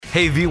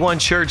Hey, V1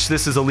 Church,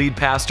 this is the lead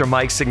pastor,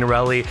 Mike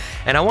Signorelli,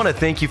 and I want to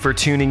thank you for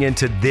tuning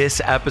into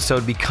this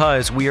episode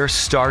because we are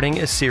starting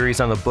a series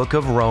on the book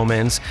of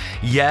Romans.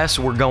 Yes,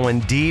 we're going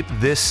deep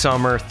this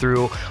summer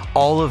through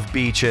all of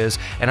Beaches,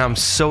 and I'm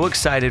so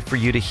excited for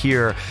you to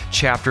hear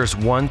chapters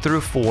 1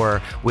 through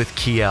 4 with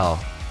Kiel.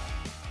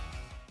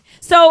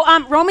 So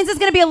Romans is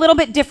going to be a little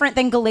bit different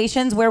than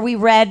Galatians, where we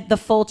read the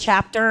full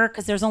chapter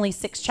because there's only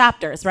 6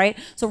 chapters, right?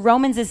 So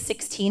Romans is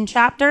 16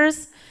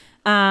 chapters.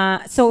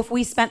 So if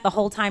we spent the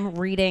whole time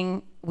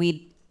reading,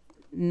 we'd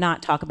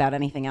not talk about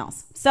anything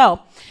else.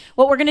 So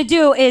what we're going to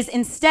do is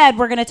instead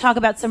we're going to talk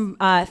about some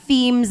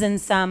themes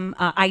and some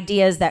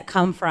ideas that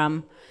come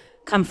from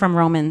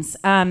Romans.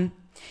 Can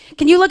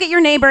you look at your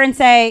neighbor and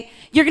say,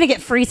 you're going to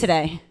get free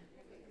today?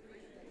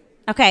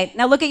 Okay,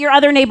 now look at your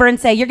other neighbor and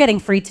say, you're getting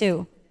free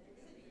too.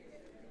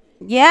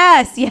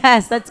 Yes,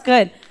 that's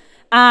good.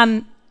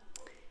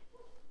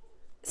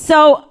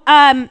 So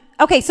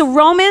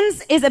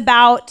Romans is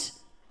about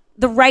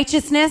the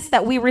righteousness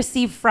that we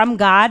receive from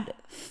God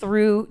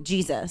through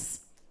Jesus.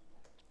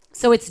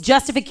 So it's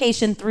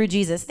justification through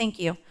Jesus. Thank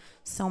you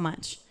so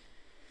much.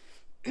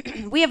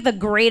 We have the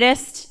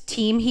greatest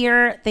team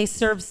here. They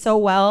serve so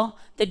well.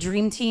 The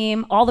dream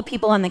team, all the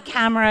people on the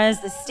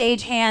cameras, the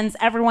stage hands,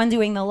 everyone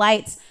doing the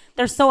lights.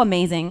 They're so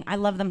amazing. I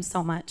love them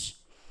so much.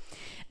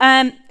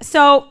 All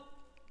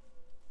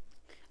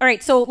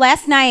right, so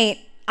last night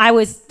I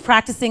was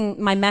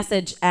practicing my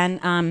message,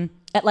 and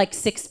at like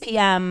 6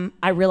 p.m.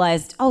 I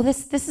realized,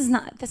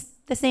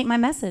 this ain't my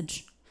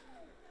message.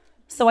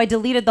 So I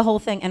deleted the whole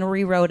thing and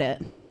rewrote it.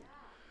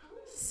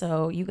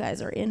 So you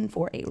guys are in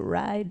for a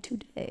ride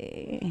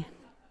today.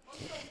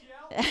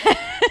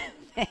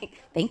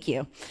 Thank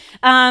you.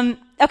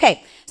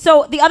 Okay,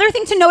 so the other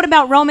thing to note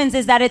about Romans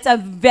is that it's a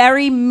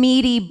very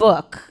meaty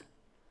book.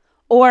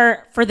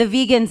 Or for the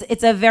vegans,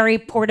 it's a very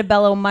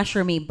portobello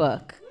mushroomy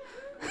book.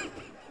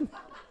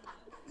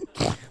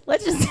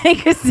 Let's just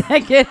take a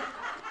second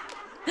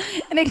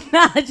and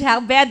acknowledge how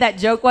bad that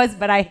joke was,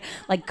 but I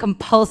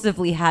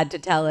compulsively had to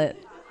tell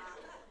it.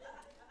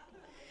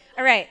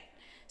 All right.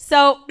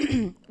 So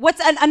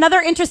what's another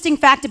interesting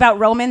fact about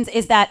Romans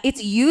is that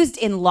it's used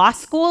in law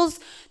schools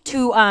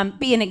to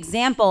be an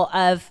example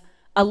of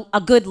a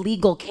good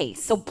legal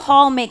case. So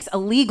Paul makes a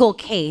legal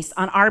case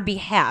on our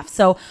behalf.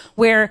 So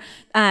where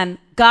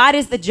God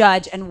is the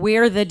judge and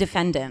we're the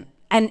defendant.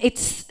 And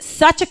it's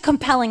such a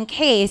compelling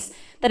case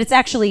that it's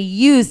actually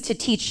used to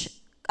teach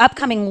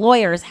upcoming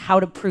lawyers how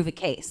to prove a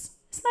case.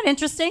 Isn't that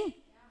interesting?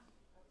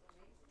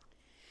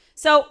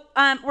 So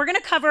we're going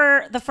to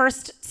cover the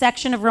first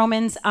section of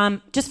Romans.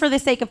 Just for the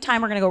sake of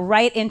time, we're going to go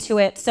right into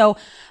it. So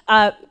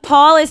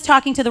Paul is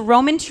talking to the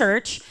Roman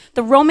church.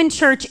 The Roman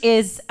church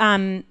is,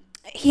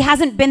 he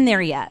hasn't been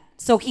there yet.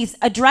 So he's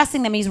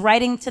addressing them, he's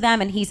writing to them,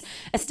 and he's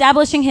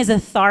establishing his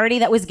authority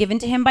that was given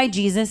to him by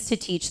Jesus to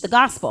teach the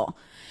gospel.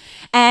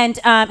 And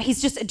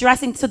he's just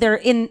addressing, so they're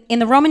in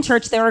the Roman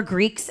church, there are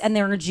Greeks and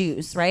there are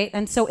Jews, right?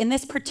 And so in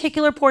this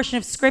particular portion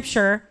of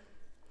scripture,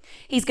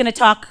 he's going to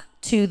talk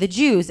to the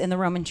Jews in the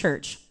Roman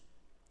church.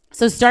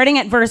 So starting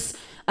at verse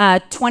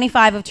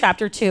 25 of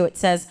chapter 2, it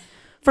says,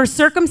 "For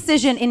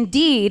circumcision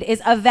indeed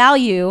is of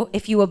value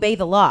if you obey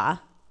the law,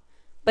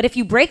 but if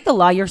you break the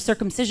law, your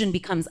circumcision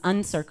becomes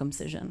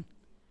uncircumcision.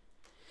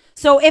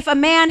 So if a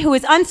man who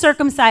is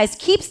uncircumcised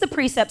keeps the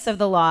precepts of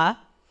the law,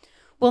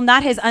 will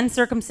not his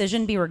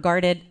uncircumcision be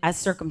regarded as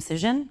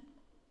circumcision?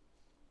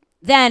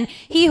 Then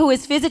he who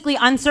is physically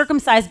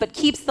uncircumcised but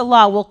keeps the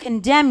law will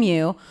condemn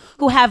you,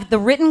 who have the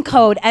written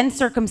code and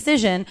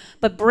circumcision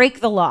but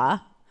break the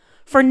law.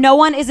 For no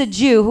one is a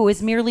Jew who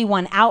is merely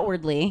one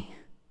outwardly,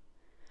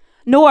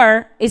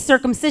 nor is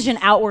circumcision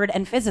outward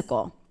and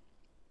physical.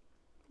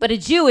 But a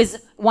Jew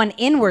is one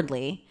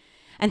inwardly,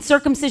 and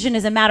circumcision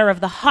is a matter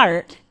of the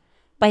heart,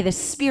 by the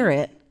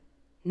Spirit,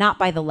 not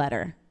by the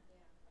letter.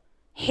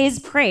 His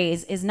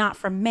praise is not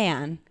from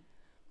man,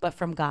 but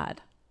from God."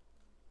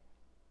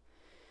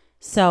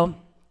 So,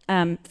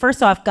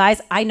 first off, guys,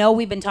 I know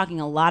we've been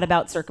talking a lot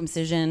about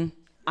circumcision.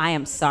 I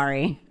am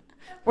sorry.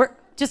 We're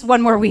just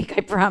one more week,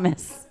 I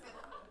promise.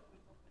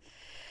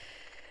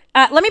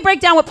 Let me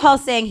break down what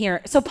Paul's saying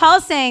here. So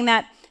Paul's saying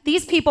that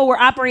these people were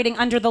operating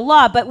under the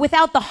law, but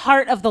without the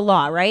heart of the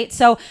law, right?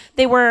 So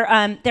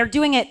they're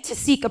doing it to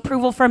seek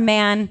approval from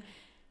man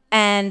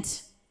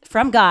and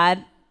from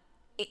God,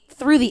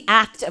 through the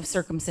act of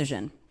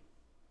circumcision.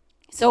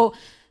 So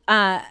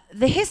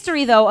the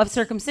history, though, of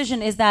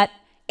circumcision is that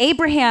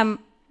Abraham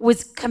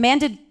was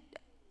commanded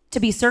to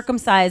be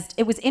circumcised.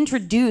 It was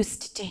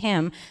introduced to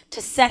him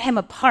to set him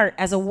apart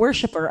as a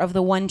worshiper of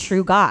the one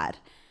true God.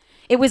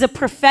 It was a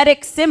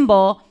prophetic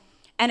symbol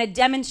and a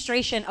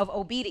demonstration of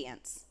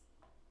obedience.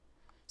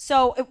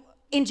 So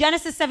in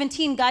Genesis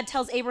 17, God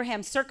tells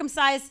Abraham,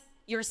 circumcise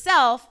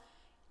yourself,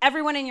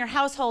 everyone in your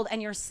household,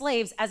 and your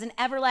slaves as an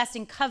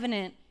everlasting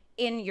covenant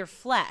in your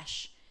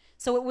flesh.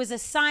 So it was a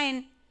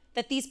sign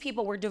that these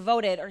people were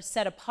devoted or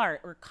set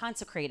apart or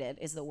consecrated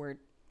is the word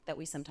that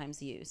we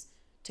sometimes use,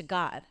 to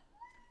God,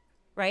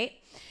 right?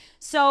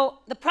 So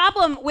the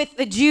problem with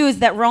the Jews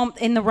that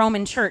in the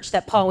Roman church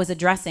that Paul was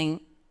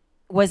addressing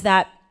was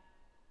that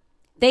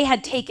they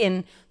had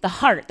taken the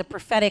heart, the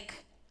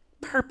prophetic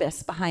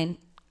purpose behind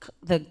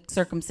the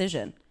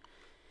circumcision,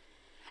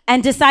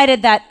 and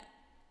decided that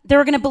they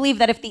were going to believe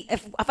that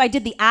if I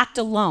did the act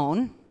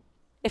alone,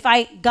 if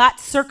I got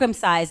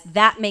circumcised,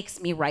 that makes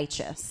me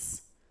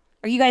righteous.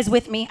 Are you guys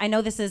with me? I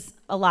know this is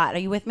a lot. Are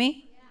you with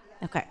me?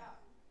 Yeah. Okay.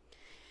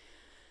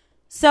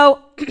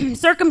 So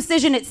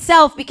circumcision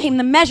itself became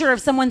the measure of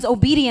someone's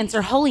obedience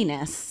or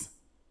holiness.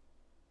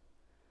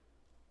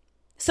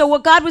 So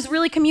what God was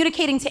really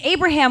communicating to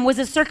Abraham was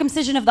a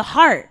circumcision of the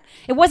heart.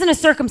 It wasn't a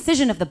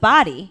circumcision of the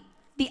body.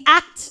 The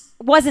act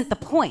wasn't the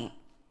point.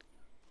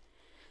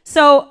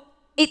 So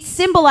it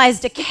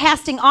symbolized a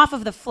casting off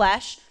of the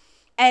flesh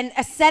and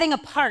a setting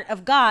apart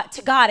of God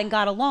to God and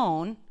God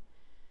alone.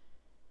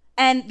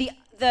 And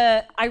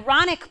the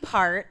ironic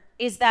part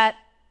is that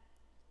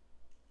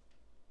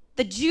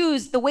the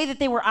Jews, the way that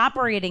they were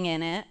operating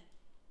in it,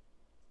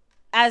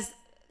 as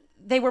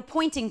they were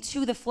pointing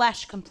to the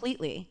flesh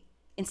completely,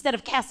 instead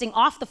of casting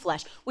off the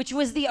flesh, which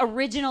was the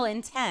original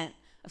intent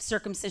of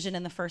circumcision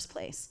in the first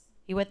place.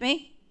 You with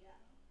me?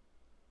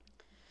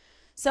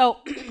 So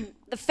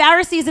the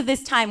Pharisees of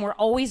this time were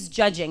always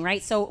judging,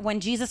 right? So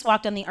when Jesus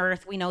walked on the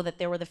earth, we know that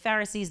there were the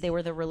Pharisees, they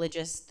were the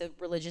religious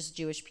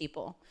Jewish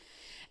people.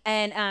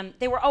 And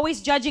they were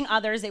always judging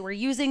others. They were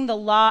using the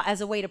law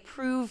as a way to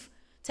prove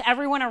to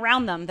everyone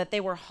around them that they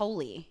were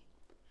holy,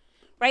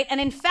 right? And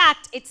in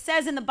fact, it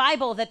says in the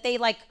Bible that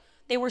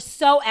they were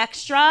so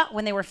extra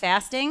when they were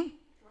fasting,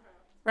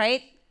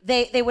 right?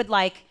 They would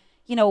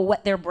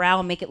wet their brow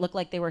and make it look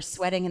like they were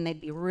sweating, and they'd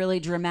be really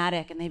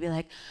dramatic, and they'd be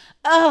like,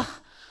 "Oh,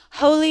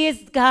 holy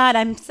is God.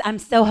 I'm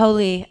so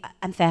holy.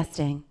 I'm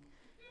fasting."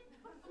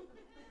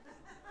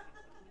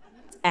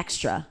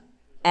 Extra.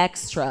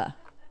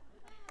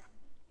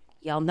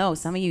 Y'all know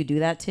some of you do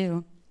that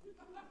too.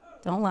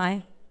 Don't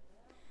lie.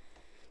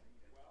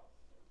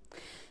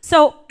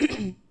 So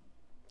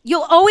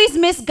you'll always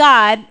miss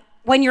God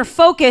when your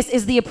focus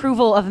is the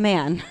approval of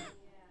man.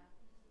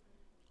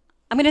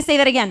 I'm going to say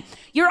that again.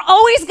 You're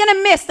always going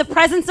to miss the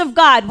presence of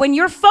God when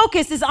your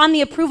focus is on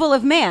the approval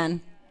of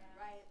man.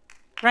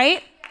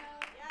 Right?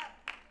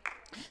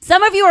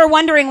 Some of you are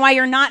wondering why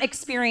you're not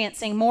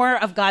experiencing more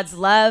of God's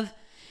love,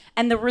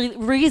 and the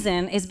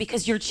reason is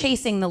because you're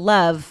chasing the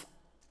love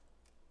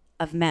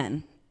of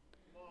men.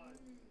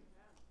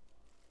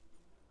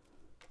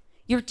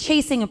 You're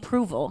chasing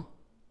approval.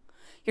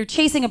 You're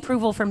chasing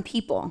approval from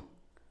people,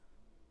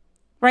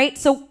 right?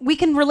 So we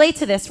can relate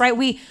to this, right?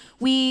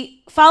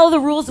 We follow the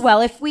rules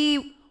well. If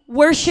we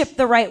worship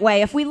the right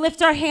way, if we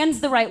lift our hands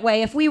the right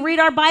way, if we read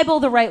our Bible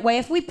the right way,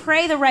 if we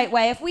pray the right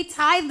way, if we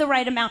tithe the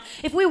right amount,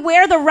 if we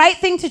wear the right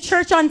thing to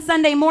church on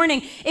Sunday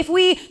morning, if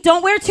we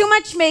don't wear too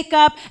much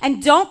makeup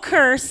and don't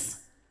curse,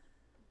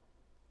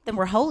 then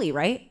we're holy,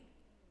 right?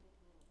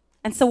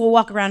 And so we'll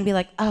walk around and be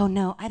like, "Oh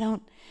no, I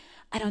don't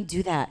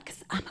do that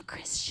because I'm a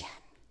Christian."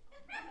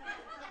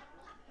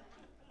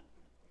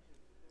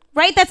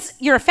 Right?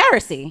 You're a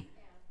Pharisee.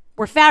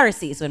 We're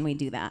Pharisees when we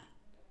do that.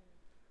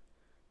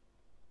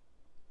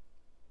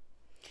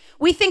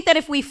 We think that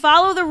if we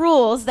follow the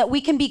rules, that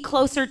we can be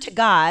closer to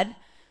God,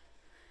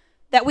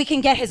 that we can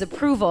get his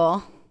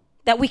approval,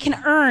 that we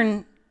can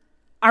earn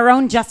our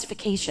own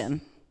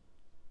justification.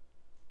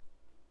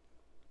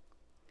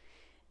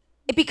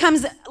 It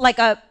becomes like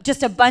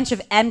just a bunch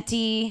of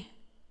empty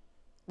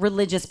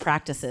religious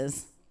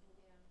practices.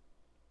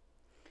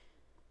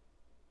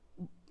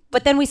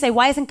 But then we say,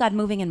 why isn't God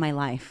moving in my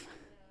life?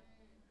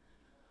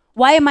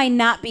 Why am I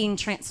not being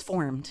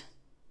transformed?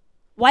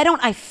 Why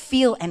don't I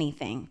feel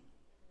anything?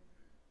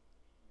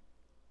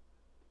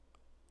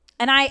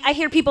 And I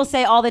hear people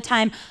say all the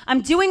time,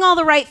 "I'm doing all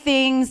the right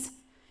things."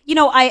 You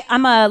know,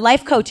 I'm a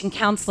life coach and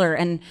counselor,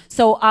 and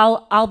so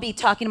I'll be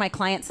talking to my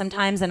clients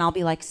sometimes, and I'll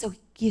be like, "So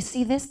you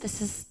see this?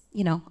 This is,"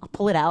 I'll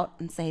pull it out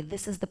and say,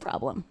 "This is the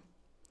problem."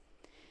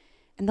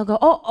 And they'll go,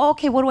 "Oh,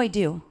 okay, what do I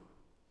do?"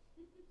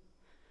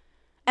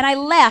 And I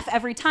laugh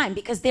every time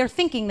because they're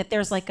thinking that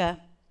there's like a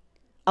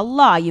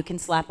law you can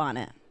slap on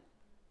it.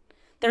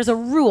 There's a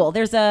rule,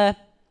 there's a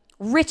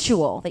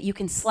ritual that you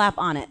can slap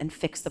on it and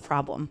fix the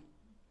problem.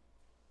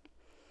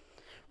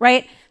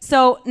 Right?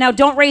 So now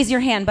don't raise your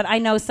hand, but I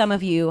know some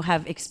of you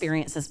have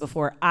experienced this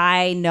before.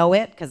 I know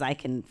it because I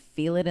can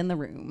feel it in the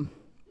room.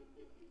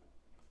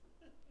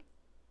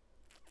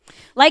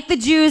 Like the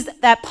Jews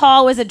that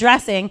Paul was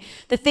addressing,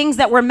 the things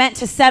that were meant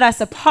to set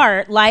us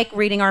apart, like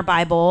reading our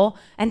Bible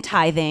and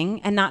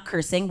tithing and not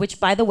cursing, which,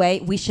 by the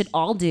way, we should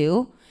all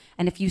do.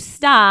 And if you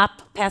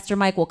stop, Pastor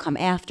Mike will come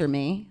after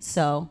me,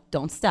 so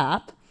don't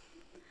stop.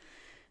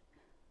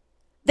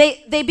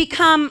 They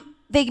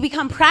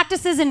become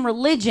practices in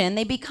religion.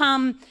 They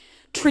become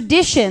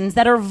traditions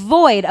that are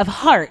void of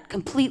heart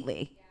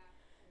completely.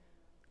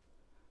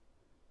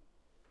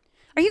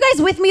 Are you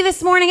guys with me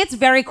this morning? It's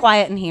very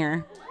quiet in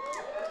here.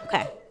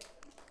 Okay.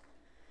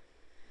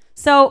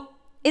 So,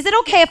 is it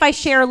okay if I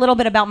share a little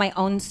bit about my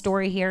own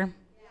story here?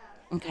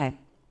 Okay.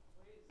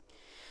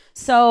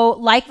 So,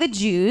 like the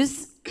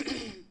Jews,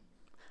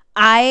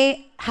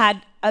 I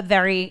had a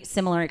very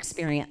similar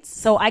experience.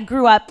 So, I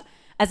grew up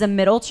as a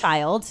middle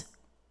child.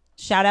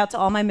 Shout out to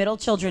all my middle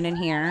children in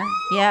here.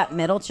 Yeah,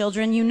 middle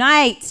children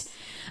unite.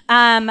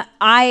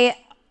 I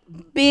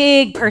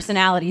big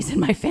personalities in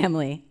my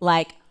family,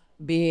 like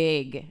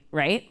big,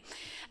 right?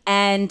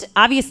 And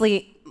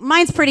obviously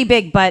mine's pretty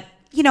big, but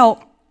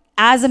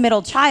as a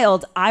middle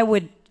child, I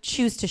would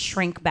choose to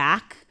shrink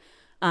back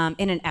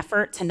in an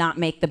effort to not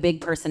make the big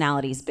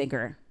personalities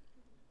bigger.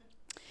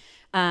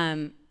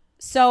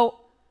 So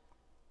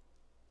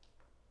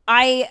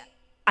I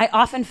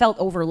often felt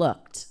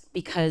overlooked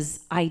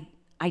because I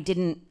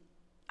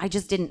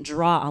just didn't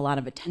draw a lot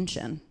of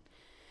attention.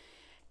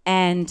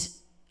 And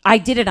I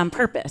did it on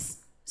purpose.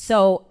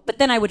 So, but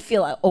then I would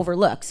feel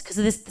overlooked because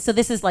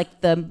this is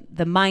like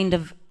the mind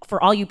of,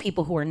 for all you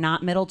people who are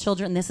not middle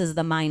children, this is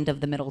the mind of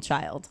the middle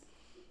child.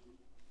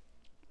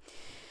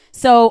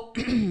 So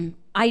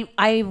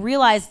I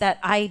realized that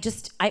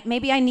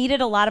maybe I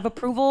needed a lot of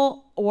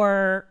approval,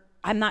 or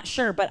I'm not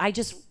sure, but I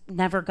just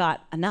never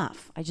got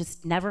enough. I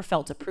just never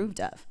felt approved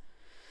of.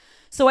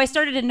 So I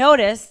started to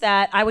notice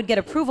that I would get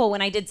approval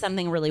when I did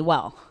something really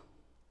well.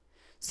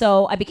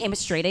 So I became a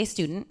straight A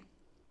student.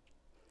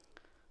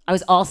 I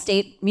was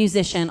all-state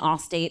musician,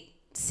 all-state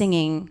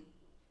singing.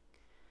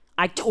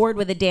 I toured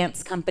with a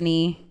dance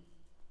company.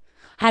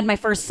 Had my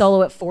first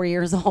solo at 4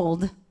 years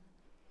old.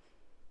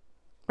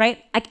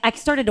 Right? I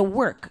started to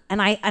work,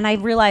 and I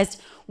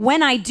realized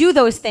when I do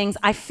those things,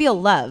 I feel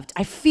loved.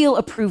 I feel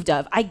approved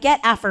of. I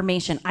get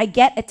affirmation. I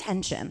get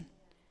attention.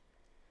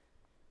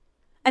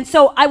 And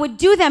so I would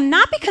do them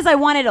not because I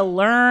wanted to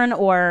learn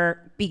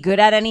or be good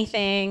at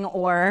anything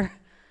or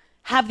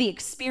have the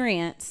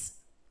experience.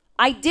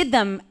 I did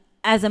them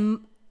as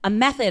a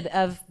method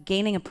of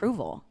gaining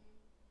approval.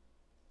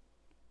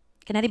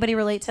 Can anybody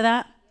relate to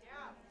that?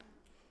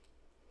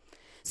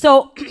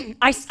 So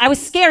I was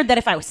scared that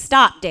if I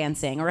stopped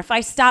dancing, or if I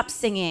stopped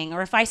singing,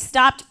 or if I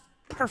stopped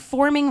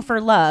performing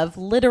for love,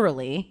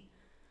 literally,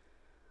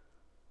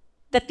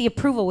 that the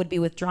approval would be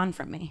withdrawn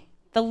from me.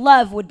 The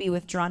love would be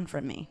withdrawn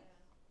from me.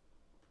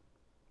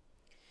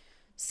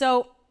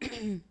 So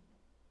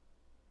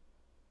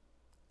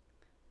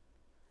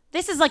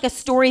this is like a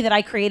story that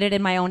I created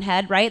in my own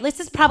head, right? This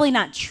is probably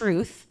not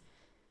truth,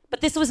 but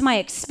this was my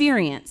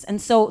experience.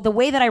 And so the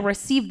way that I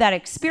received that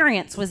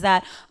experience was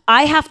that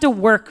I have to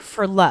work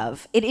for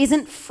love. It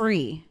isn't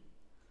free.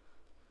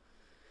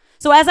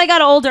 So as I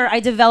got older, I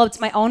developed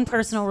my own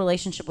personal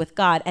relationship with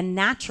God, and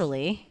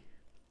naturally,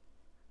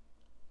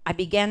 I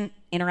began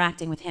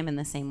interacting with him in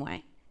the same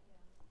way.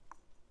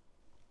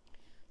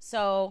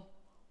 So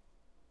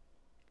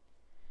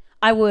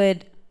I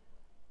would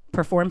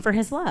perform for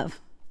his love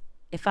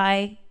if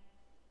I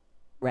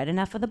read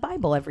enough of the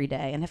Bible every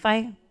day, and if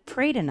I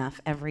prayed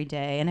enough every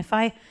day, and if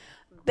I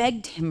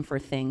begged him for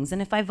things,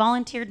 and if I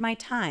volunteered my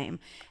time,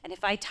 and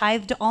if I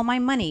tithed all my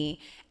money,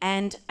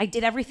 and I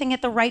did everything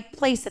at the right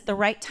place at the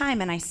right time,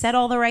 and I said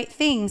all the right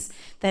things,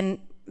 then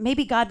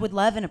maybe God would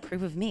love and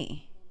approve of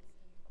me.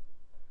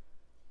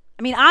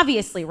 I mean,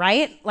 obviously,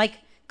 right? Like,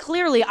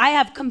 clearly, I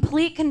have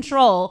complete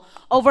control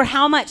over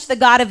how much the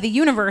God of the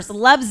universe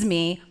loves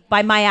me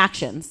by my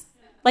actions.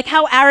 Like,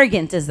 how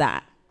arrogant is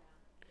that?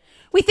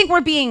 We think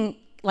we're being,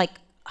 like,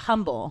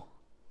 humble,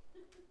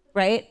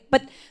 right?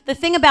 But the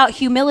thing about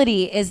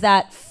humility is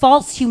that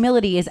false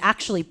humility is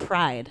actually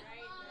pride.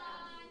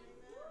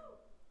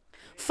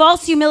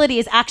 False humility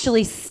is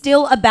actually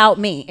still about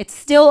me. It's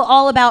still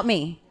all about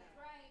me.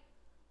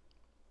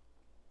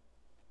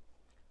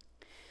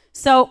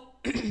 So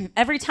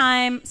every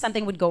time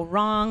something would go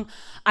wrong,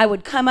 I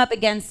would come up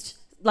against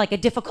like a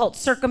difficult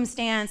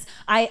circumstance.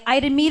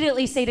 I'd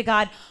immediately say to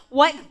God,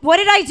 what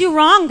did I do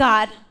wrong,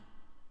 God?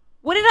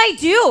 What did I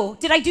do?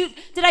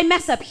 Did I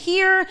mess up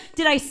here?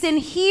 Did I sin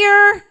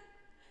here?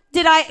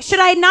 Should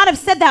I not have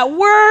said that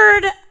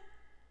word?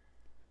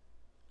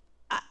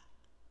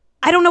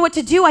 I don't know what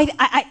to do.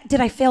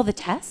 Did I fail the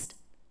test?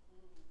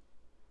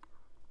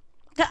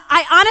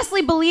 I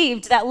honestly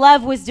believed that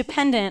love was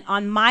dependent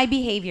on my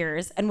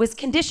behaviors and was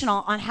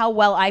conditional on how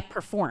well I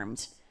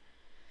performed.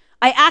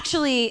 I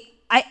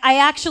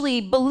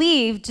actually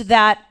believed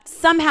that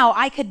somehow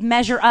I could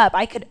measure up,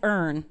 I could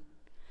earn,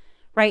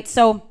 right?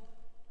 So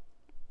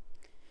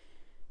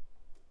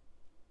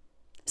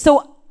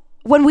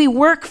when we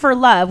work for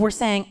love, we're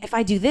saying, if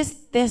I do this,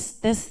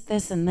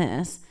 and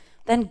this,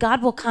 then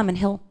God will come and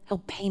he'll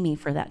pay me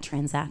for that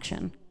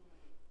transaction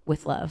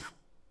with love.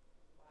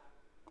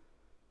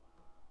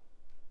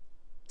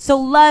 So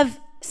love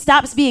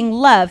stops being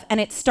love, and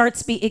it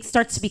starts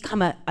to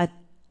become a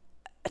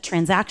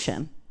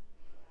transaction.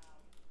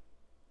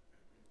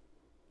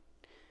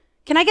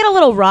 Can I get a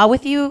little raw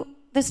with you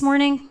this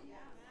morning?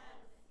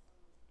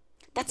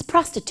 That's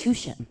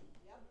prostitution.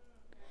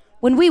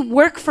 When we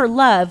work for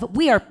love,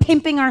 we are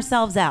pimping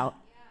ourselves out.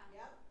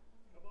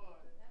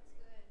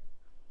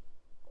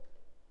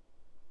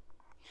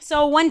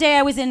 So one day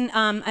I was in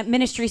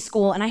ministry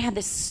school, and I had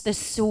the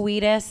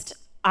sweetest.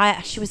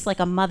 She was like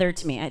a mother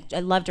to me. I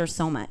loved her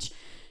so much.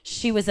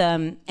 She was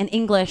an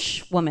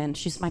English woman.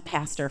 She's my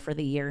pastor for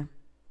the year.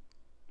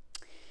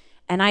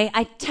 And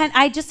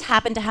I just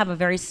happen to have a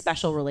very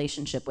special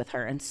relationship with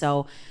her. And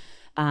so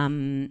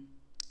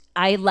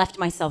I left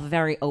myself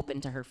very open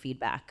to her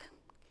feedback.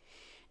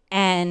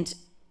 And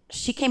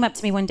she came up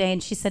to me one day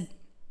and she said,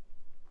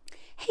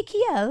 "Hey,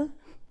 Kiel."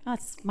 Oh,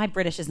 my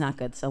British is not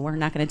good, so we're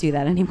not going to do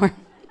that anymore.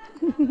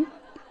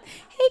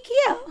 "Hey,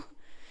 Kiel."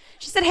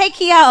 She said, "Hey,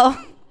 Kiel,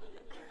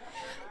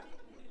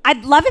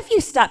 I'd love if you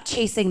stopped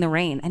chasing the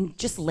rain and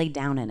just lay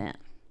down in it."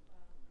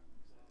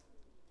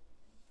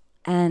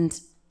 And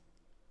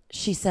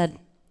she said,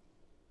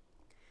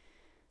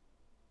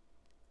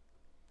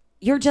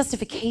 "Your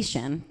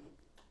justification,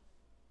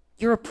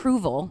 your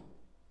approval,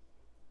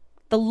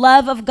 the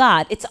love of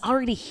God, it's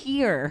already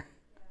here.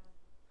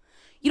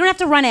 You don't have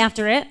to run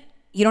after it.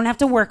 You don't have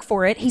to work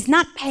for it. He's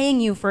not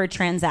paying you for a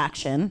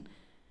transaction.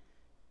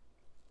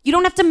 You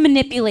don't have to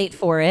manipulate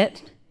for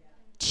it,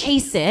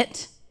 chase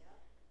it.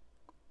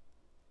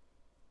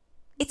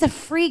 It's a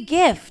free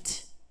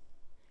gift.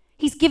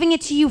 He's giving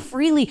it to you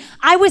freely."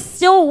 I was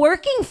still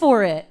working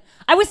for it.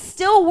 I was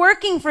still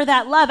working for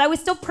that love. I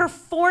was still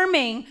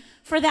performing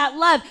for that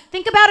love.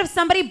 Think about if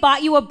somebody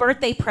bought you a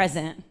birthday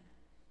present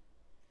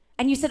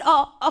and you said,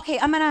 "Oh, okay,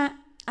 I'm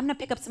gonna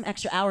pick up some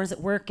extra hours at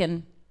work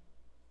and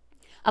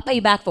I'll pay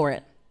you back for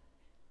it."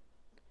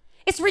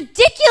 It's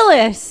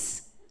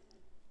ridiculous.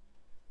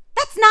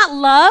 That's not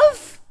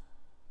love.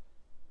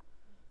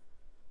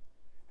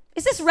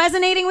 Is this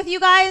resonating with you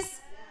guys?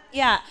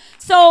 Yeah.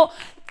 So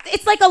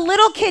it's like a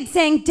little kid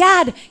saying,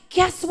 "Dad,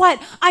 guess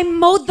what? I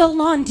mowed the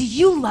lawn. Do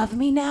you love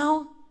me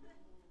now?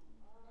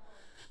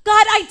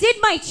 God, I did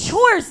my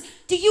chores.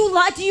 Do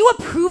you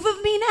approve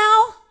of me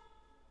now?"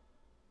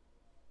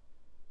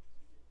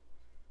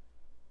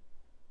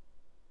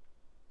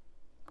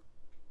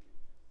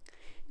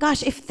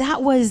 Gosh, if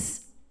that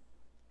was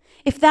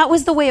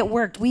the way it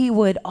worked, we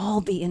would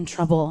all be in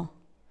trouble.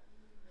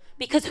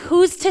 Because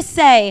who's to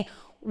say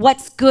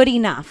what's good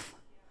enough?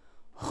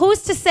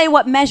 Who's to say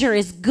what measure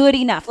is good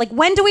enough? Like,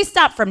 when do we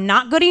stop from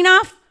not good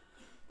enough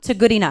to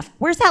good enough?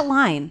 Where's that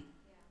line,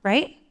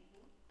 right?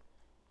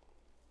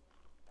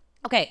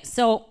 Okay,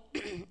 so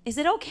is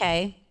it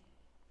okay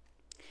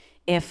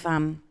if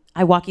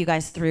I walk you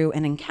guys through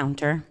an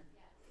encounter?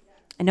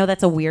 I know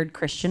that's a weird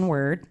Christian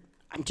word.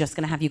 I'm just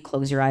going to have you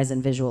close your eyes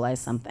and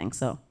visualize something.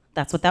 So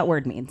that's what that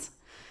word means.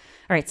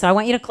 All right, so I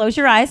want you to close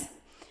your eyes.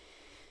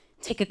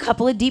 Take a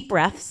couple of deep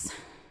breaths.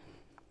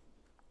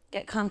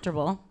 Get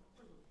comfortable.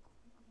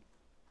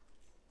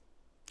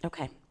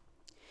 Okay.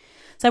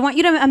 So I want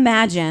you to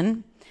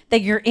imagine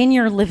that you're in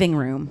your living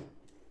room.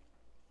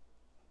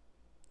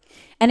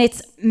 And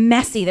it's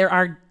messy. There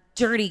are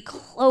dirty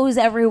clothes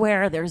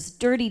everywhere. There's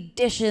dirty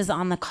dishes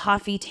on the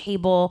coffee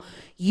table.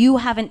 You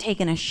haven't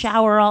taken a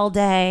shower all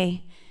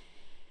day.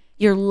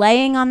 You're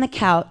laying on the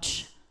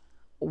couch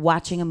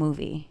watching a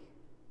movie.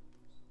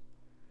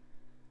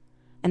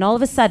 And all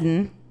of a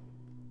sudden,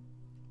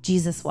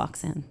 Jesus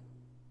walks in.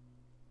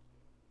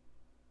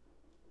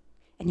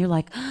 And you're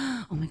like,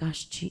 "Oh my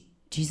gosh,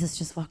 Jesus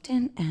just walked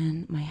in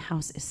and my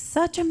house is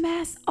such a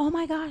mess. Oh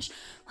my gosh,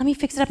 let me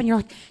fix it up." And you're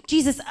like,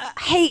 "Jesus,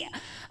 hey,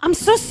 I'm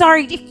so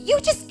sorry. If you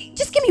just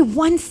give me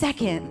 1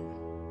 second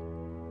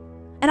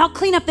and I'll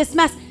clean up this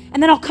mess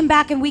and then I'll come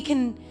back and we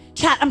can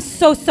chat. I'm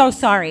so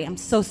sorry. I'm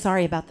so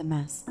sorry about the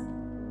mess."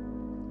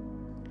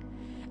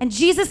 And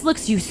Jesus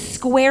looks you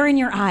square in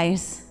your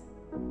eyes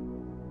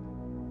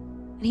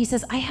and he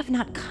says, "I have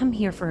not come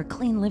here for a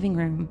clean living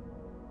room.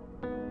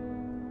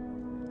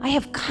 I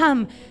have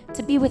come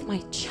to be with my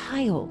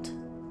child.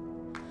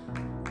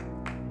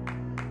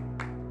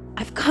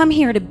 I've come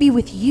here to be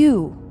with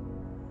you.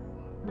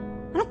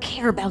 I don't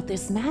care about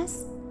this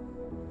mess.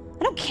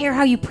 I don't care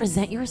how you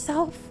present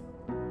yourself.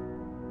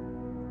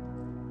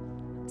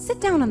 Sit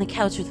down on the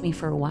couch with me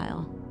for a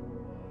while.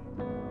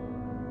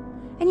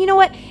 And you know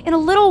what? In a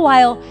little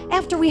while,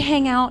 after we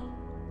hang out,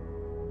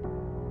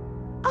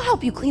 I'll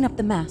help you clean up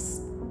the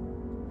mess.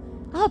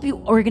 I'll help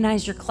you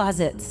organize your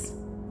closets.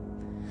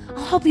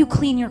 I'll help you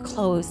clean your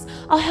clothes.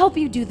 I'll help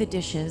you do the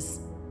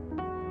dishes.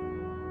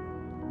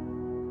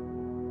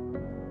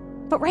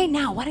 But right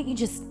now, why don't you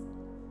just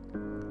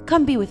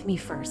come be with me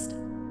first?"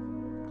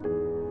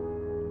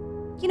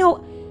 You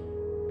know,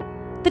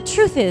 the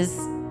truth is,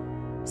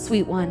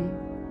 sweet one,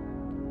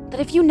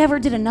 that if you never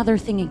did another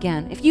thing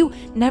again, if you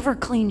never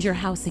cleaned your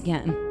house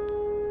again,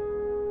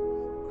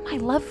 my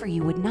love for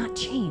you would not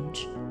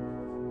change.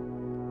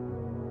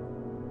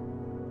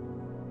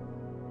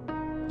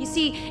 You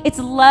see, it's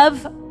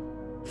love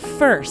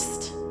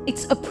first.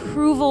 It's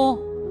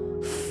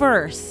approval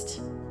first.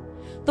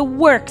 The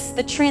works,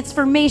 the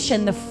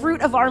transformation, the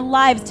fruit of our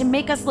lives to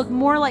make us look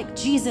more like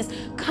Jesus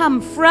come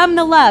from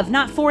the love,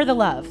 not for the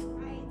love.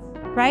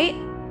 Right?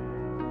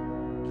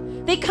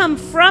 They come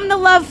from the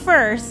love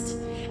first,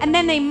 and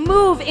then they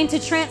move into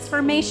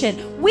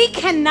transformation. We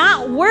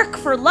cannot work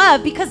for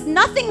love because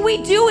nothing we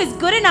do is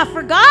good enough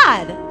for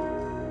God.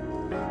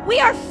 We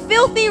are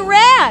filthy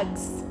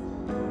rags.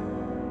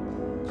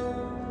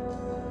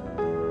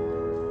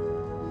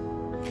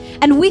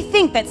 And we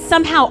think that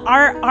somehow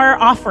our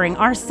offering,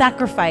 our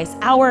sacrifice,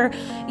 our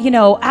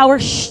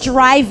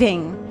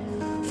striving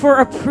for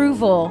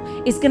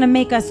approval is going to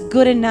make us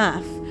good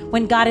enough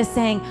when God is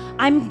saying,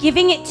 I'm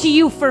giving it to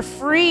you for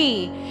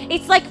free.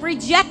 It's like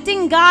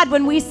rejecting God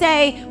when he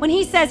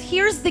says,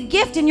 here's the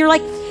gift, and you're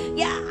like,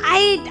 yeah,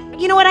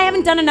 you know what, I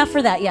haven't done enough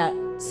for that yet.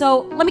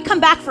 So let me come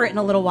back for it in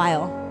a little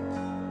while.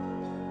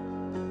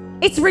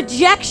 It's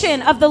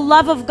rejection of the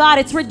love of God.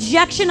 It's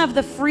rejection of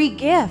the free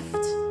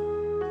gift.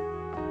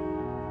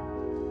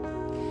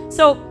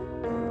 So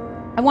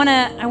I'm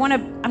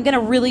going to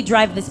really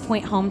drive this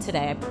point home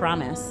today, I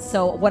promise.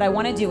 So what I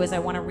want to do is I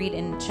want to read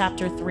in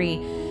chapter 3.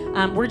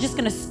 We're just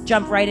going to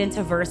jump right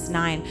into verse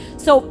 9.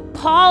 So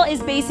Paul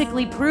is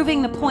basically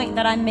proving the point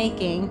that I'm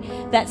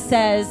making that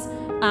says,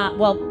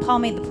 Paul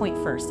made the point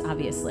first,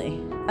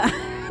 obviously.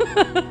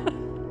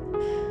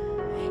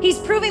 He's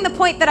proving the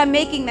point that I'm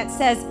making that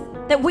says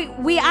that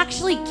we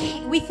actually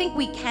can't, we think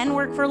we can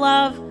work for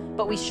love,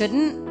 but we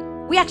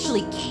shouldn't. We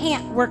actually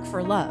can't work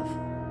for love.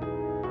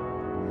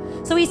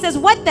 So he says,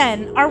 what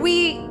then? Are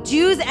we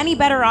Jews any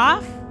better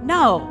off?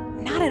 No,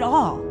 not at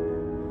all.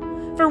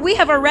 For we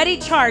have already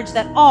charged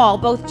that all,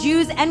 both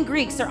Jews and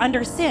Greeks, are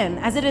under sin,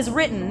 as it is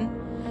written,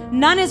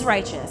 none is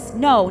righteous.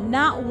 No,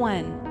 not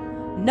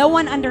one. No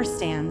one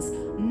understands.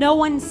 No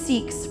one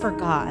seeks for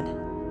God.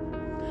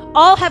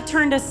 All have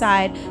turned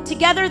aside.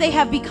 Together they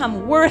have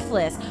become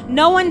worthless.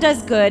 No one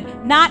does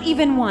good, not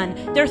even one.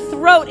 Their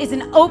throat is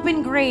an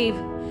open grave.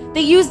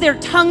 They use their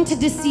tongue to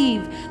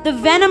deceive. The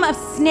venom of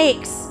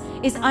snakes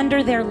is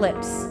under their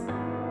lips.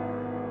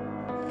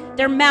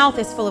 Their mouth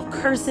is full of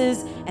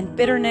curses and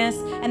bitterness,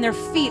 and their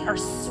feet are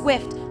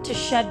swift to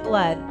shed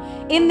blood.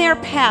 In their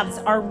paths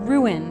are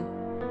ruin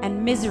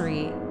and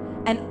misery,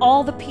 and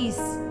all the peace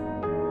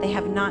they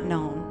have not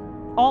known.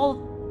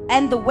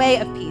 And the way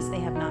of peace they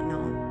have not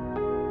known.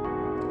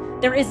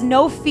 There is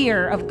no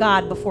fear of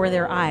God before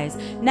their eyes.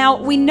 Now,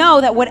 we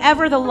know that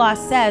whatever the law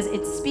says,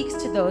 it speaks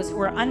to those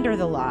who are under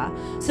the law,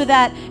 so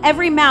that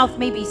every mouth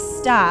may be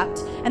stopped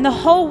and the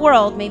whole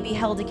world may be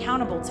held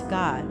accountable to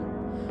God.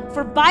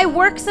 For by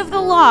works of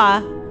the law,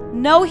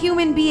 no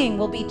human being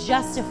will be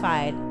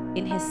justified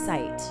in his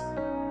sight,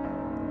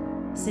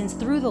 since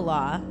through the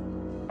law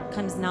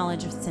comes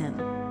knowledge of sin.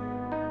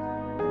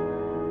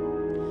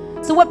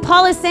 So what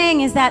Paul is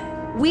saying is that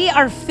we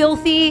are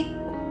filthy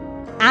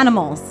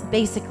animals,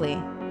 basically.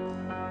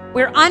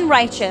 We're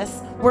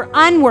unrighteous, we're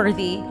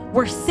unworthy,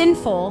 we're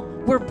sinful,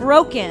 we're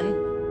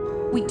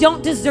broken. We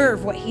don't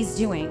deserve what he's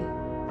doing.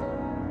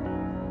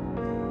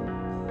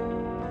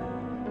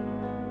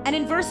 And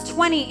in verse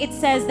 20, it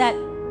says that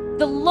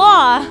the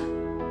law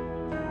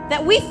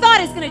that we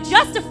thought is going to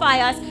justify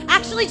us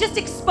actually just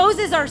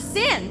exposes our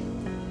sin.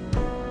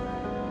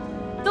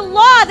 The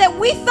law that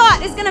we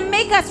thought is going to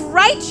make us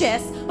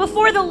righteous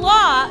before the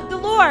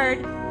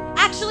Lord,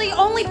 actually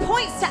only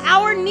points to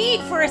our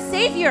need for a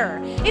Savior.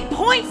 It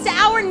points to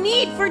our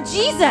need for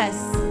Jesus.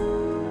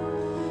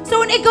 So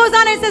when it goes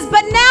on, it says,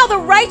 but now the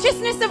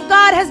righteousness of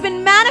God has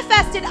been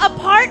manifested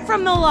apart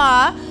from the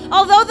law.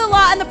 Although the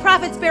law and the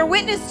prophets bear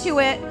witness to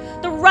it,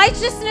 the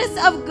righteousness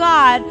of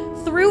God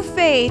through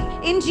faith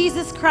in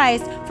Jesus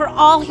Christ for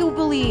all who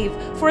believe.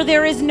 For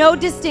there is no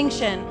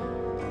distinction.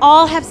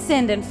 All have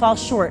sinned and fall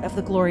short of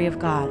the glory of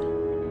God,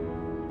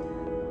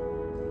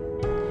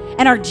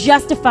 and are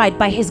justified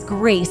by his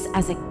grace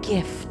as a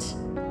gift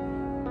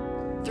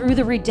through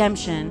the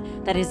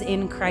redemption that is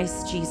in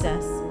Christ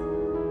Jesus.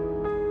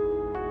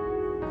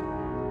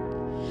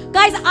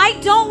 Guys, I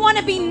don't want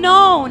to be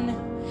known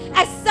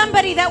as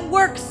somebody that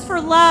works for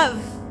love.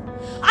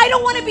 I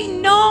don't want to be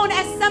known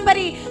as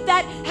somebody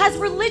that has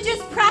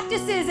religious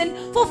practices and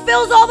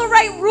fulfills all the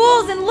right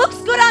rules and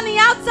looks good on the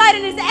outside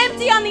and is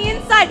empty on the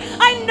inside.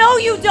 I know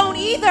you don't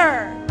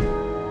either.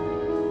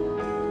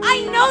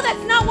 I know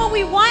that's not what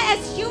we want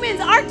as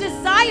humans. Our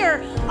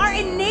desire, our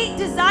innate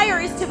desire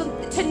is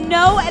to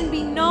know and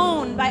be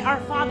known by our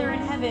Father in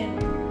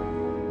heaven.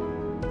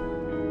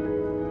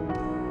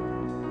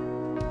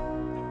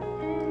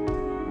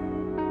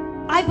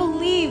 I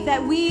believe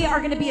that we are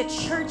going to be a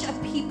church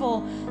of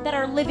people that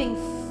are living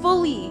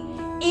fully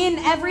in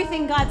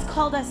everything God's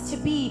called us to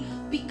be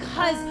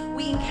because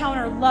we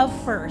encounter love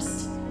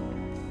first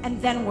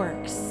and then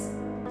works.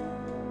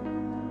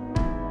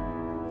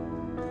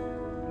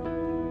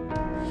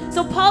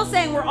 So Paul's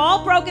saying we're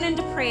all broken and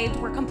depraved,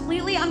 we're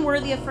completely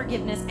unworthy of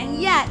forgiveness,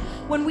 and yet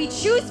when we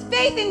choose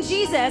faith in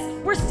Jesus,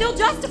 we're still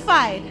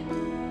justified.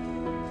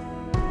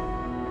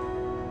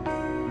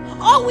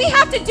 All we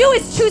have to do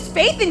is choose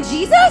faith in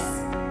Jesus.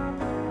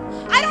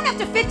 I don't have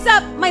to fix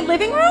up my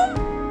living room.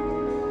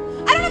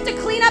 I don't have to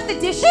clean up the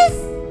dishes.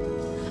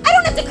 I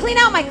don't have to clean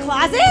out my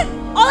closet.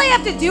 All I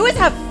have to do is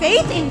have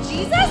faith in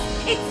Jesus.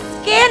 It's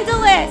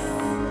scandalous.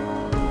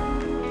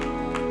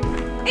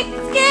 It's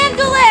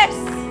scandalous.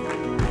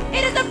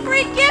 It is a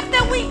free gift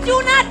that we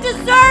do not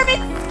deserve.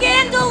 It's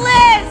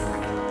scandalous.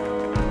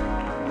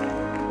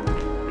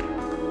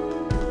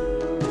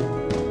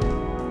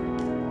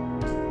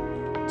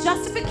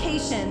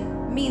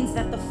 Justification means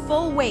that the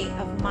full weight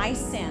of my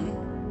sin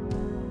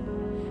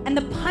and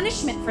the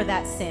punishment for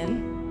that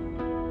sin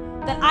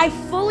that I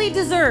fully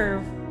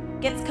deserve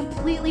gets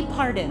completely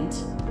pardoned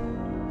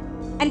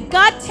And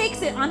God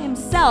takes it on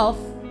himself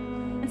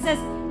and says,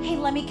 hey,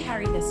 let me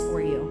carry this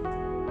for you.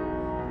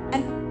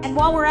 And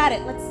while we're at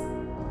it, let's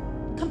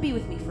come be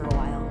with me for a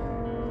while.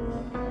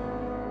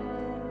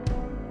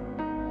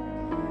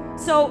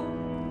 So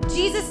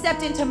Jesus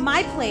stepped into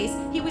my place.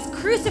 He was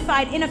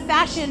crucified in a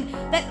fashion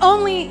that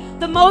only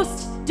the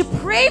most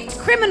depraved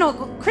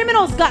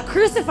criminals got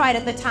crucified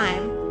at the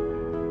time.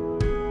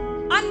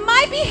 On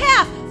my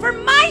behalf, for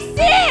my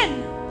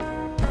sin.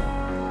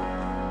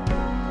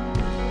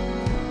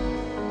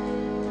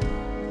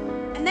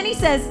 And then he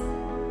says,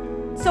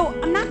 so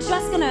I'm not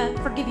just going to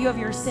forgive you of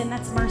your sin.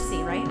 That's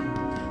mercy, right?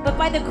 But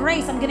by the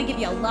grace, I'm going to give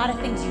you a lot of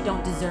things you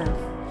don't deserve.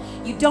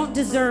 You don't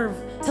deserve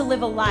to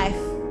live a life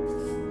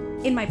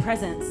in my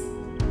presence,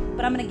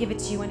 but I'm going to give it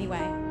to you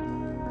anyway.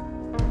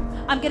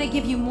 I'm going to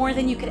give you more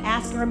than you could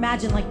ask or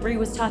imagine, like Bree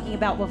was talking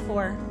about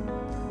before.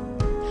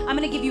 I'm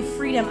going to give you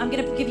freedom. I'm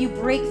going to give you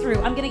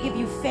breakthrough. I'm going to give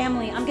you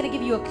family. I'm going to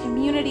give you a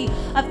community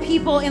of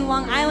people in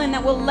Long Island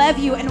that will love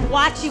you and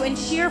watch you and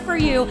cheer for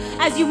you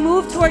as you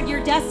move toward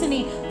your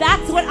destiny.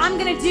 That's what I'm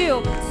going to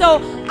do. So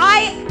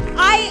I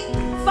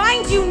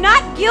find you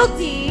not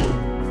guilty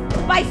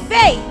by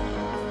faith.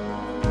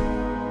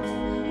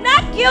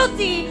 Not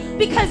guilty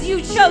because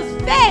you chose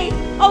faith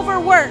over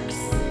works.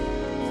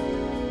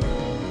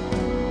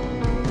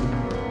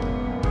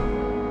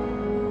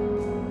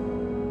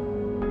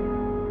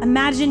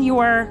 Imagine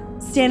you're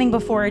standing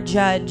before a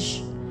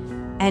judge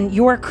and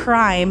your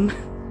crime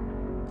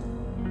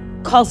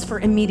calls for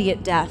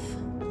immediate death.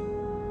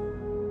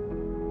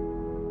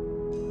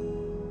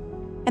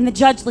 And the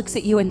judge looks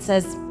at you and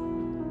says,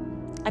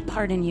 I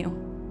pardon you.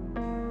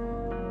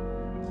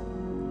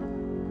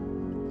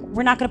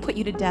 We're not going to put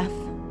you to death.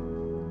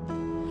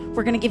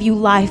 We're going to give you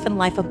life and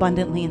life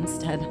abundantly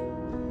instead.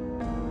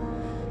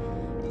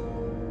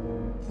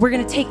 We're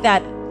going to take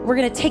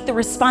the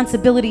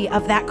responsibility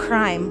of that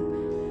crime.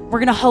 We're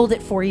going to hold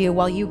it for you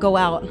while you go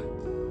out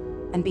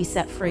and be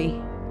set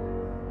free.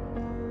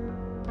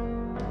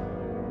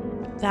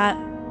 That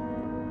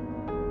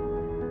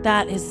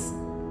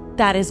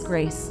is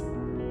grace.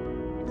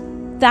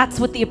 That's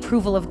what the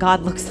approval of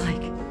God looks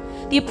like.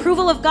 The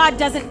approval of God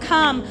doesn't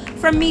come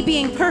from me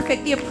being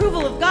perfect. The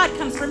approval of God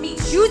comes from me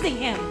choosing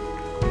him.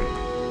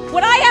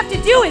 What I have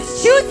to do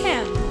is choose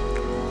him.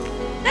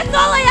 That's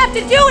all I have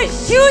to do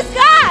is choose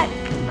God.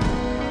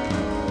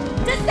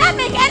 Does that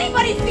make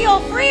anybody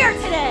feel freer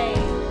today?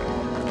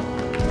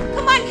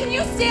 Come on, can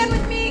you stand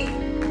with me?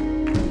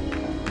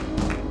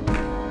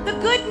 The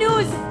good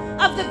news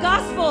of the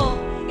gospel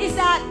is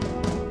that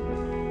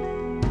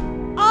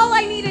all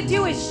I need to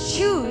do is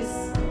choose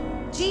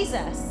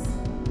Jesus.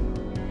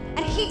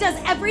 And he does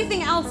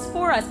everything else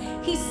for us.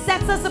 He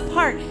sets us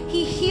apart.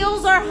 He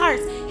heals our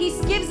hearts. He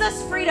gives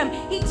us freedom.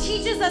 He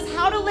teaches us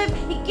how to live.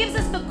 He gives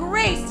us the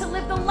grace to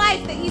live the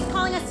life that he's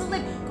calling us to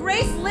live.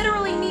 Grace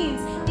literally means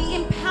the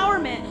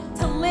empowerment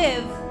to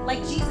live like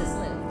Jesus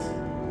lived.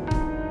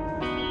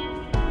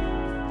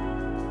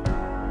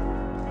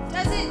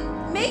 Does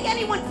it make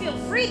anyone feel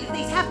free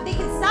that they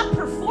can stop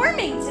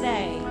performing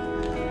today?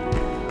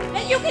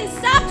 That you can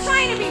stop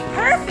trying to be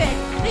perfect,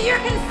 that you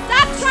can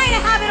stop trying to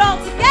have it all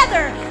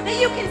together,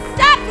 that you can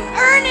stop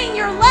earning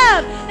your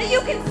love, that you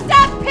can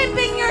stop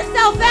pimping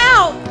yourself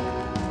out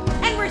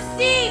and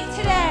receive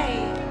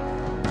today.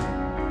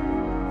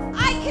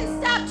 I can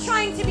stop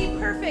trying to be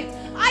perfect.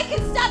 I can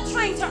stop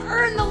trying to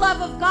earn the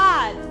love of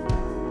God.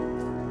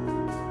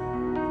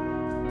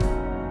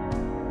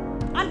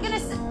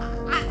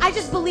 I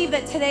just believe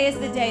that today is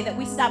the day that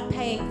we stop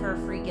paying for a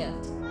free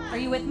gift. Are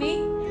you with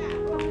me?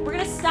 We're going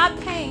to stop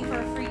paying for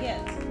a free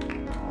gift.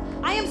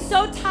 I am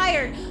so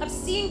tired of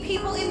seeing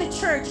people in the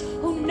church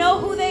who know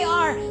who they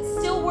are,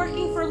 still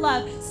working for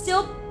love,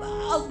 still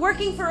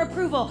working for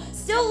approval,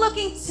 still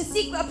looking to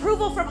seek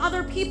approval from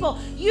other people.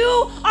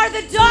 You are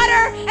the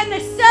daughter and the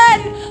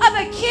son of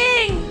a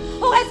king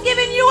who has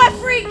given you a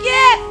free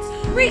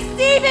gift.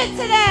 Receive it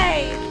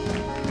today.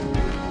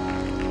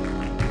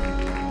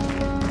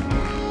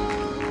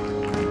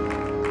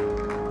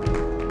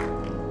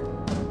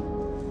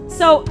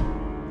 So,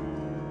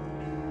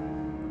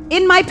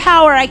 in my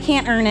power, I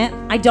can't earn it.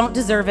 I don't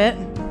deserve it.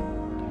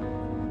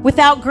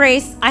 Without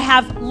grace,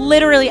 I'm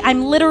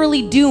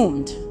literally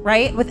doomed,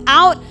 right?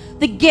 Without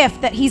the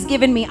gift that he's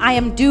given me, I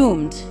am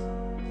doomed.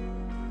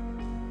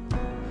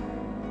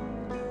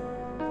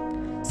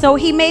 So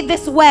he made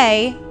this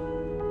way.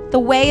 The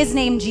way is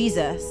named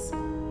Jesus.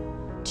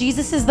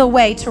 Jesus is the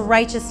way to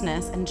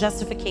righteousness and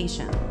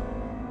justification.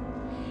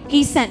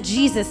 He sent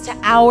Jesus to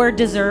our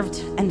deserved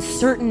and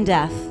certain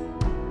death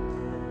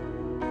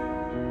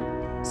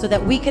so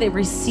that we could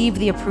receive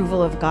the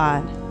approval of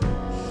God.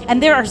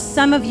 And there are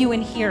some of you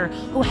in here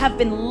who have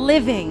been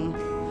living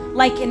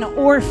like an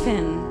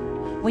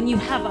orphan when you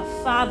have a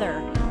Father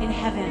in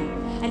heaven.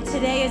 And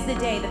today is the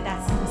day that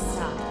that's going to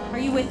stop. Are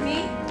you with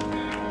me?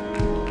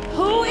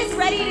 Who is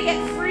ready to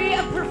get free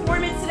of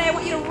performance today? I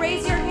want you to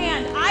raise your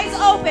hand. Eyes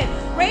open.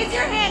 Raise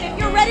your hand if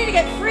you're ready to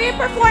get free of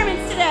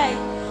performance today.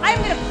 I'm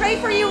going to pray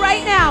for you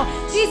right now.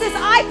 Jesus,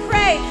 I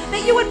pray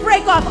that you would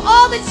break off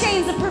all the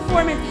chains of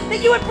performance,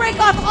 that you would break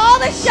off all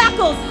the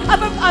shackles of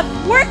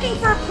working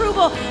for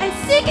approval and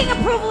seeking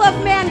approval of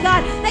man,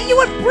 God, that you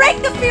would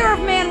break the fear of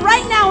man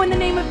right now in the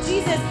name of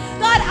Jesus.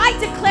 God, I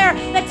declare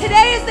that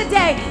today is the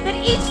day that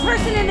each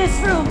person in this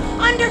room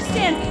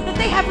understands that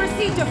they have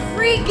received a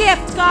free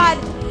gift, God,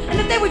 and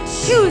that they would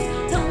choose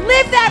to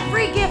live that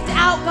free gift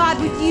out, God,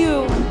 with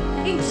you.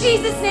 In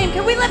Jesus' name,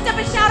 can we lift up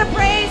a shout of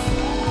praise?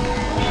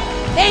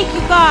 Thank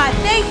you, God.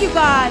 Thank you,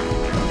 God.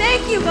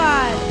 Thank you,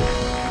 God.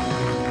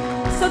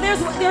 So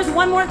there's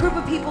one more group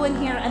of people in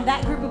here, and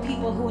that group of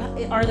people who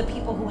are the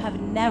people who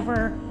have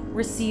never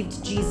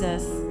received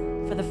Jesus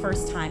for the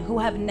first time, who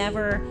have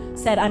never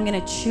said, I'm going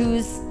to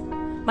choose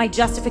my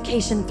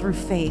justification through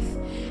faith.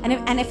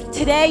 And if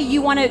today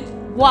you want to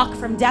walk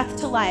from death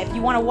to life,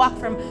 you want to walk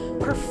from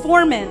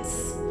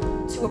performance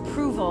to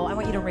approval, I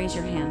want you to raise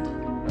your hand.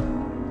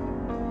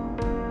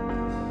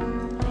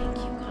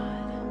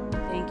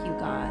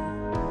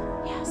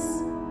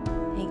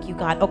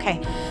 God.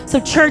 Okay, so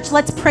church,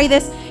 let's pray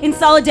this in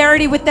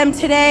solidarity with them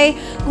today.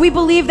 We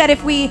believe that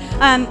if we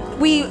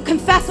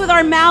confess with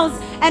our mouths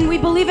and we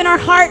believe in our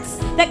hearts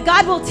that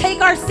God will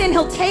take our sin,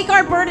 he'll take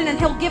our burden, and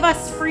he'll give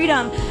us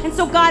freedom. And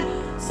so God,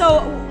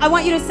 I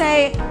want you to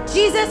say,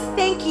 Jesus,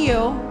 thank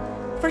you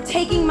for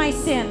taking my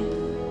sin.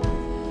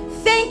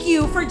 Thank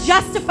you for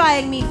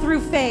justifying me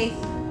through faith.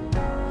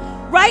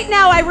 Right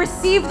now, I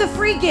receive the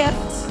free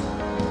gift,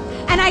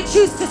 and I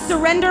choose to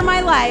surrender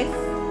my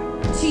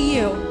life to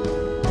you.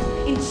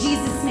 In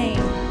Jesus' name,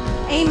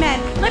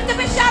 amen. Lift up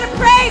a shout of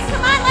praise.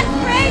 Come on, let's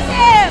praise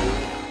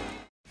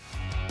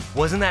him.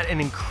 Wasn't that an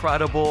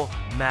incredible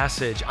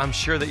message? I'm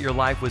sure that your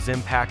life was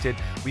impacted.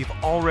 We've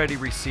already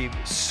received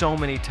so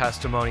many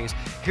testimonies.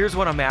 Here's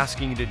what I'm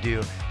asking you to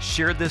do.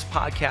 Share this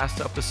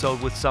podcast episode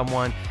with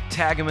someone,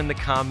 tag them in the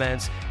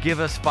comments,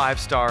 give us 5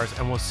 stars,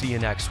 and we'll see you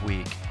next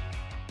week.